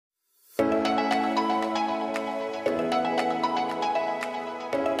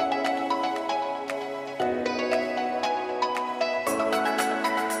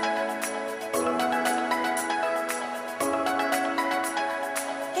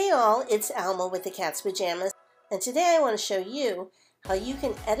Hey all, it's Alma with the Cat's Pajamas, and today I want to show you how you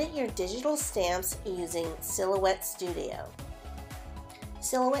can edit your digital stamps using Silhouette Studio.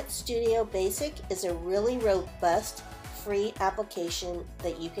 Silhouette Studio Basic is a really robust, free application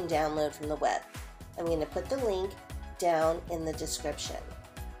that you can download from the web. I'm going to put the link down in the description.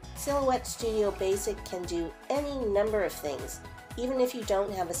 Silhouette Studio Basic can do any number of things, even if you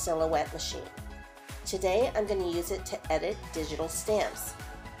don't have a Silhouette machine. Today I'm going to use it to edit digital stamps.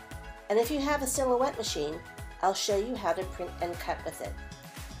 And if you have a Silhouette machine, I'll show you how to print and cut with it.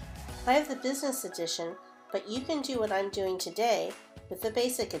 I have the Business Edition, but you can do what I'm doing today with the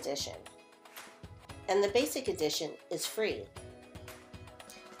Basic Edition. And the Basic Edition is free.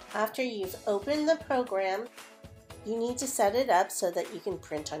 After you've opened the program, you need to set it up so that you can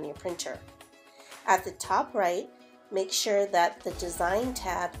print on your printer. At the top right, make sure that the Design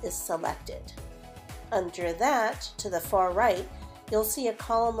tab is selected. Under that, to the far right, you'll see a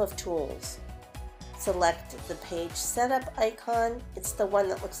column of tools. Select the page setup icon. It's the one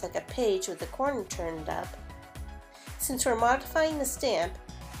that looks like a page with the corner turned up. Since we're modifying the stamp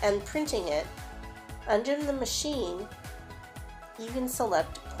and printing it, under the machine, you can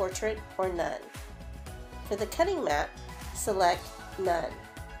select Portrait or None. For the cutting mat, select None.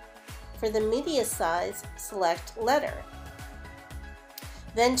 For the media size, select Letter.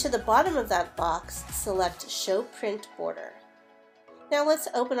 Then to the bottom of that box, select Show Print Border. Now let's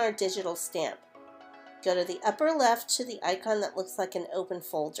open our digital stamp. Go to the upper left to the icon that looks like an open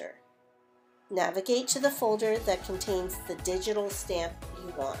folder. Navigate to the folder that contains the digital stamp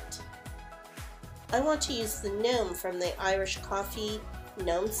you want. I want to use the gnome from the Irish Coffee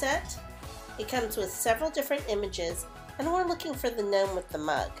gnome set. It comes with several different images, and we're looking for the gnome with the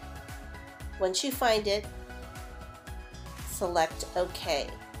mug. Once you find it, select OK.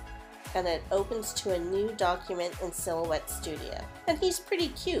 And it opens to a new document in Silhouette Studio. And he's pretty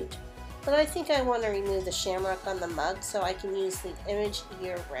cute, but I think I want to remove the shamrock on the mug so I can use the image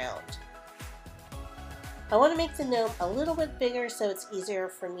year-round. I want to make the gnome a little bit bigger so it's easier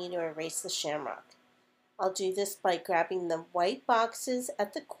for me to erase the shamrock. I'll do this by grabbing the white boxes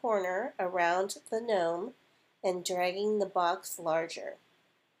at the corner around the gnome and dragging the box larger.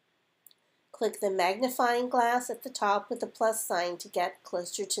 Click the magnifying glass at the top with the plus sign to get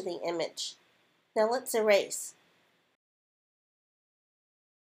closer to the image. Now let's erase.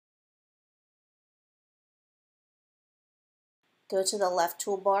 Go to the left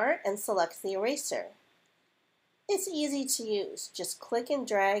toolbar and select the eraser. It's easy to use. Just click and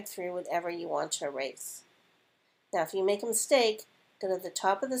drag through whatever you want to erase. Now if you make a mistake, go to the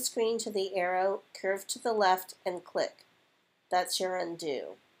top of the screen to the arrow, curve to the left, and click. That's your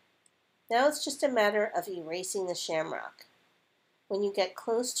undo. Now it's just a matter of erasing the shamrock. When you get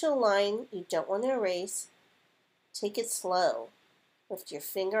close to a line you don't want to erase, take it slow. Lift your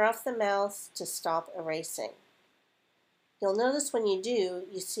finger off the mouse to stop erasing. You'll notice when you do,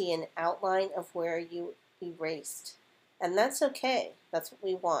 you see an outline of where you erased. And that's okay. That's what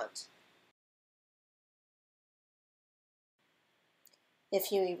we want.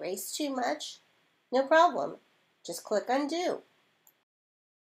 If you erase too much, no problem. Just click undo.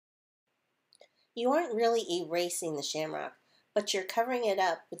 You aren't really erasing the shamrock, but you're covering it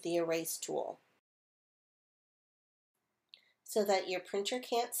up with the erase tool so that your printer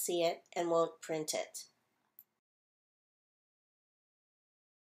can't see it and won't print it.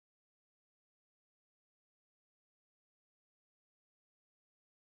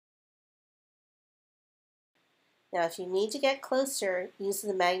 Now if you need to get closer, use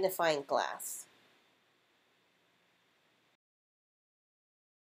the magnifying glass.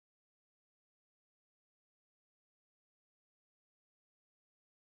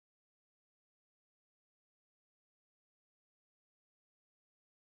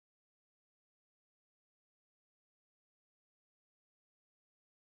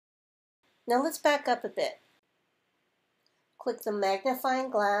 Now let's back up a bit. Click the magnifying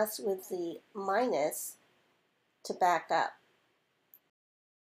glass with the minus to back up.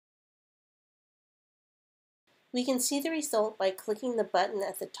 We can see the result by clicking the button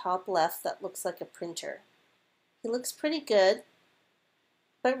at the top left that looks like a printer. He looks pretty good,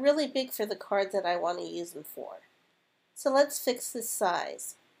 but really big for the card that I want to use him for. So let's fix this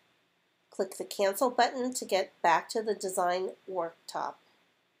size. Click the cancel button to get back to the design worktop.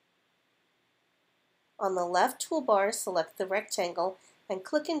 On the left toolbar, select the rectangle and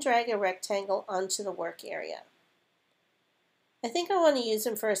click and drag a rectangle onto the work area. I think I want to use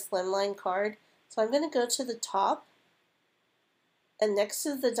him for a slimline card, so I'm going to go to the top, and next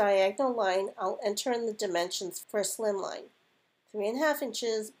to the diagonal line, I'll enter in the dimensions for a slimline, 3.5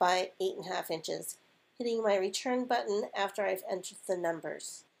 inches by 8.5 inches, hitting my return button after I've entered the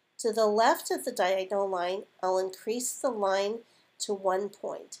numbers. To the left of the diagonal line, I'll increase the line to 1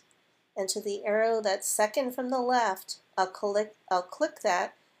 point. And to the arrow that's second from the left, I'll click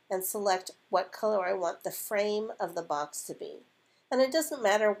that and select what color I want the frame of the box to be. And it doesn't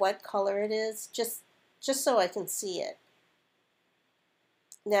matter what color it is, just so I can see it.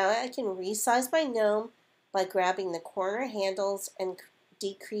 Now I can resize my gnome by grabbing the corner handles and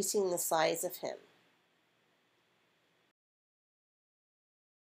decreasing the size of him.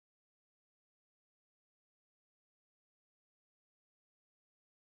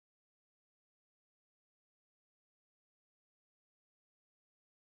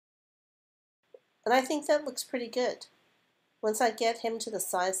 And I think that looks pretty good. Once I get him to the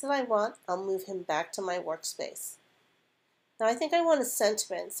size that I want, I'll move him back to my workspace. Now I think I want a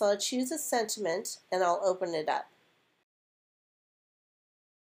sentiment, so I'll choose a sentiment and I'll open it up.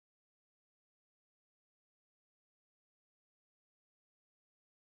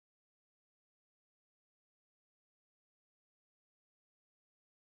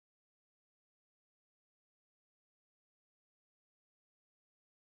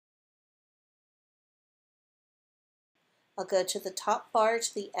 I'll go to the top bar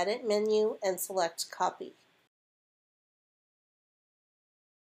to the Edit menu and select Copy.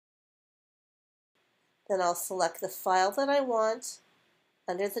 Then I'll select the file that I want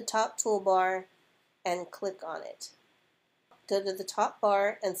under the top toolbar and click on it. Go to the top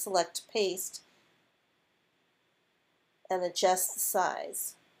bar and select Paste and adjust the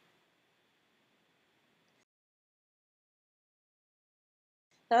size.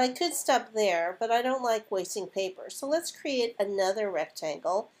 Now I could stop there, but I don't like wasting paper, so let's create another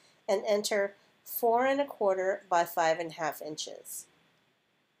rectangle and enter 4 1/4 by 5 1/2 inches.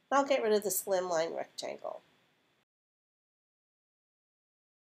 I'll get rid of the slimline rectangle.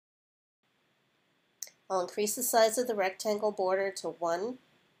 I'll increase the size of the rectangle border to 1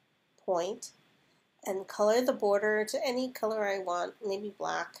 point and color the border to any color I want, maybe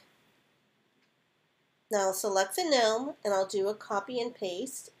black. Now I'll select the gnome and I'll do a copy and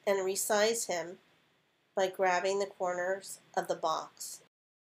paste and resize him by grabbing the corners of the box.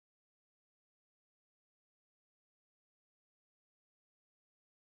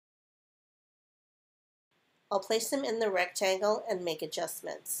 I'll place him in the rectangle and make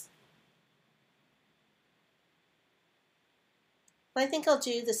adjustments. I think I'll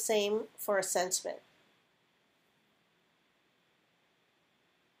do the same for a sentiment.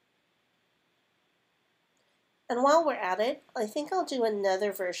 And while we're at it, I think I'll do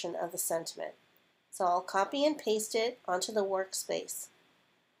another version of the sentiment. So I'll copy and paste it onto the workspace.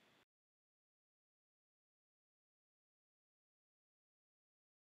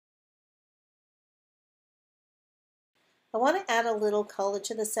 I want to add a little color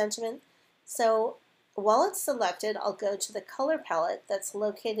to the sentiment, so while it's selected, I'll go to the color palette that's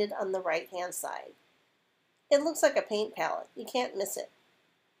located on the right-hand side. It looks like a paint palette. You can't miss it.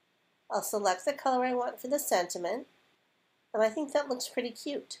 I'll select the color I want for the sentiment, and I think that looks pretty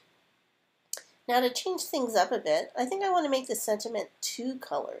cute. Now to change things up a bit, I think I want to make the sentiment 2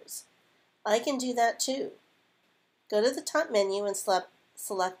 colors. I can do that too. Go to the top menu and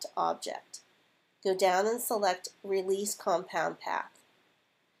select Object. Go down and select Release Compound Path.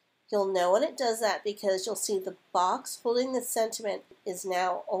 You'll know when it does that because you'll see the box holding the sentiment is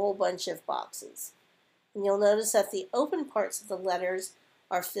now a whole bunch of boxes. And you'll notice that the open parts of the letters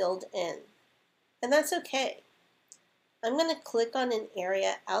are filled in. And that's okay. I'm going to click on an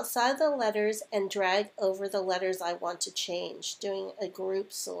area outside the letters and drag over the letters I want to change, doing a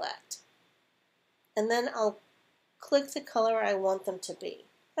group select. And then I'll click the color I want them to be.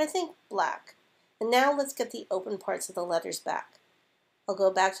 I think black. And now let's get the open parts of the letters back. I'll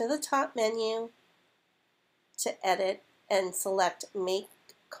go back to the top menu to edit and select Make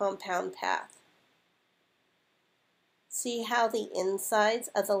Compound Path. See how the insides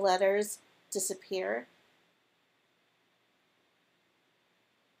of the letters disappear?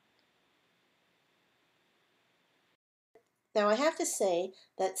 Now I have to say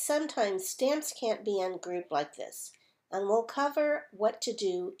that sometimes stamps can't be ungrouped like this, and we'll cover what to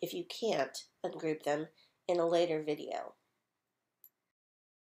do if you can't ungroup them in a later video.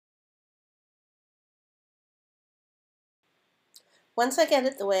 Once I get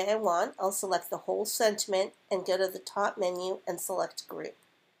it the way I want, I'll select the whole sentiment and go to the top menu and select Group.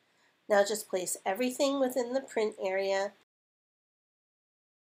 Now just place everything within the print area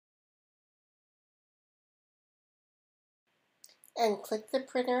and click the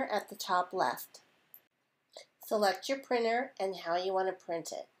printer at the top left. Select your printer and how you want to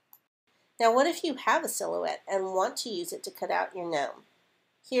print it. Now what if you have a silhouette and want to use it to cut out your gnome?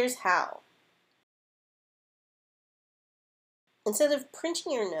 Here's how. Instead of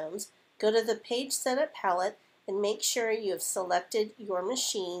printing your gnomes, go to the Page Setup palette and make sure you have selected your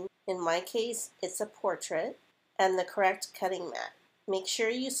machine. In my case, it's a portrait, and the correct cutting mat. Make sure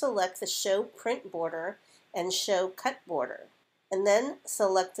you select the Show Print Border and Show Cut Border, and then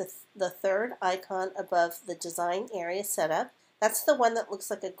select the third icon above the Design Area Setup. That's the one that looks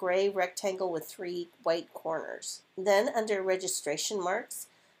like a gray rectangle with 3 white corners. Then under Registration Marks,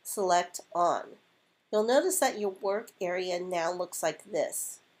 select On. You'll notice that your work area now looks like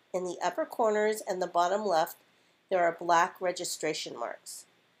this. In the upper corners and the bottom left, there are black registration marks.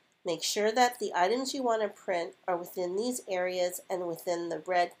 Make sure that the items you want to print are within these areas and within the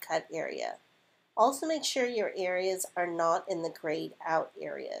red cut area. Also make sure your areas are not in the grayed out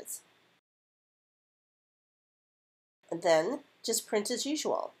areas. And then just print as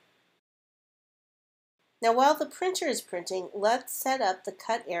usual. Now while the printer is printing, let's set up the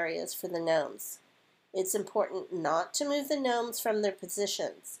cut areas for the gnomes. It's important not to move the gnomes from their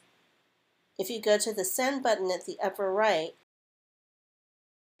positions. If you go to the Send button at the upper right,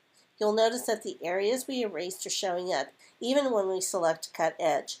 you'll notice that the areas we erased are showing up, even when we select Cut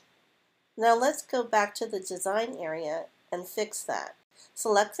Edge. Now let's go back to the Design area and fix that.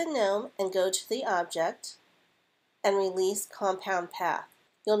 Select the gnome and go to the object and release Compound Path.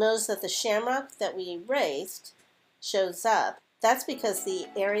 You'll notice that the shamrock that we erased shows up. That's because the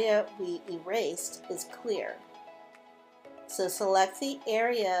area we erased is clear. So select the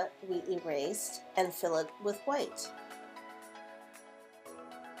area we erased and fill it with white.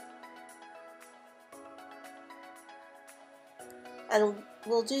 And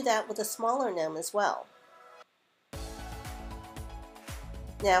we'll do that with a smaller gnome as well.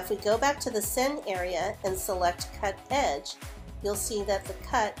 Now if we go back to the Send area and select Cut Edge, you'll see that the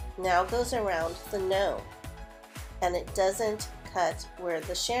cut now goes around the gnome, and it doesn't cut where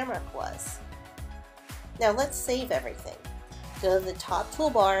the shamrock was. Now let's save everything. Go to the top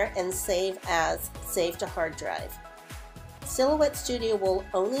toolbar and save as Save to Hard Drive. Silhouette Studio will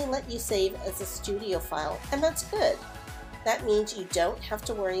only let you save as a studio file, and that's good. That means you don't have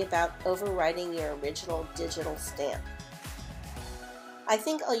to worry about overwriting your original digital stamp. I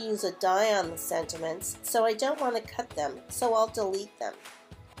think I'll use a die on the sentiments, so I don't want to cut them, so I'll delete them.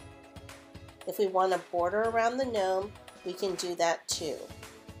 If we want a border around the gnome, we can do that too.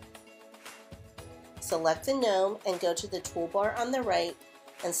 Select the gnome and go to the toolbar on the right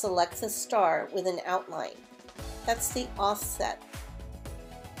and select the star with an outline. That's the offset.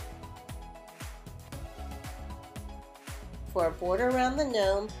 For a border around the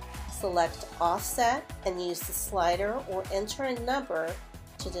gnome, select Offset and use the slider or enter a number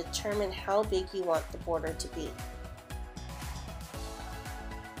to determine how big you want the border to be.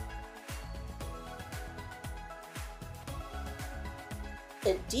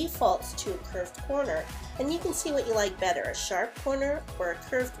 It defaults to a curved corner, and you can see what you like better, a sharp corner or a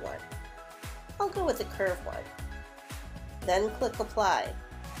curved one. I'll go with the curved one. Then click Apply.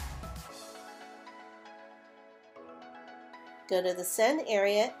 Go to the Send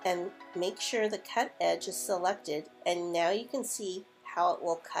area and make sure the cut edge is selected, and now you can see how it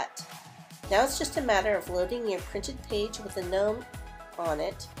will cut. Now it's just a matter of loading your printed page with a gnome on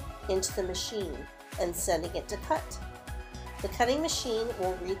it into the machine and sending it to cut. The cutting machine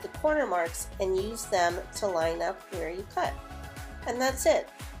will read the corner marks and use them to line up where you cut. And that's it.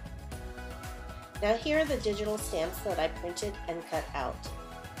 Now here are the digital stamps that I printed and cut out.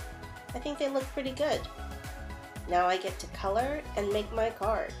 I think they look pretty good. Now I get to color and make my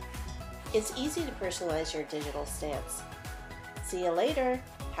card. It's easy to personalize your digital stamps. See you later.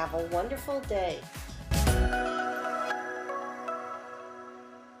 Have a wonderful day.